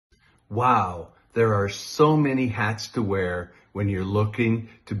Wow, there are so many hats to wear when you're looking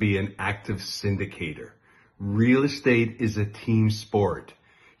to be an active syndicator. Real estate is a team sport.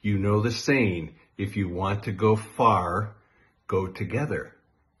 You know the saying, if you want to go far, go together.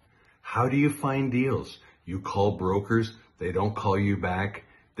 How do you find deals? You call brokers, they don't call you back.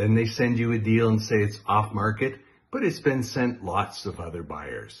 Then they send you a deal and say it's off market, but it's been sent lots of other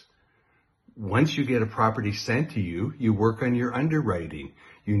buyers. Once you get a property sent to you, you work on your underwriting.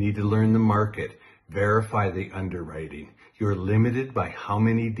 You need to learn the market, verify the underwriting. You're limited by how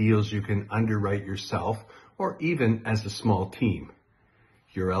many deals you can underwrite yourself or even as a small team.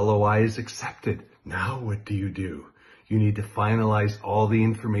 Your LOI is accepted. Now what do? You need to finalize all the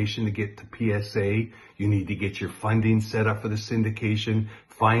information to get to PSA. You need to get your funding set up for the syndication,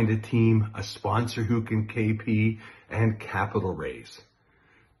 find a team, a sponsor who can KP, and capital raise.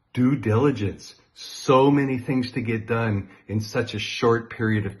 Due diligence. So many things to get done in such a short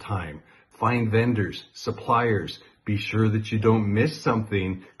period of time. Find vendors, suppliers. Be sure that you don't miss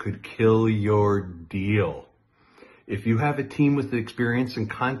something could kill your deal. If you have a team with experience and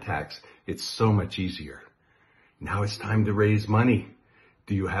contacts, it's so much easier. Now it's time to raise money.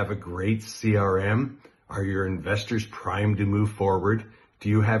 Do you have a great CRM? Are your investors primed to move forward? Do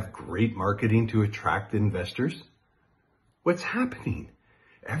you have great marketing to attract investors? What's happening?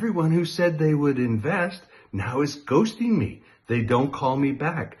 Everyone who said they would invest now is ghosting me. They don't call me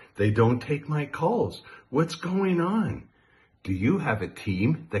back. They don't take my calls. What's going on? Do you have a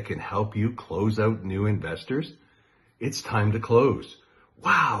team that can help you close out new investors? It's time to close.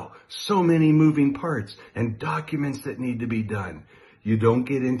 Wow, so many moving parts and documents that need to be done. You don't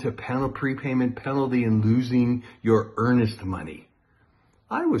get into prepayment penalty and losing your earnest money.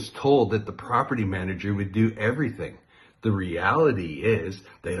 I was told that the property manager would do everything. The reality is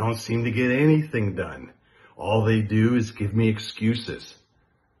they don't seem to get anything done. All they do is give me excuses.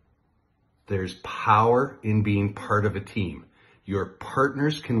 There's power in being part of a team. Your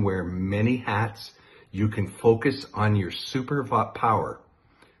partners can wear many hats. You can focus on your superpower.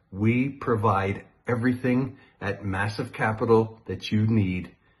 We provide everything at massive capital that you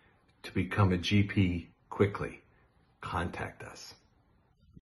need to become a GP quickly. Contact us.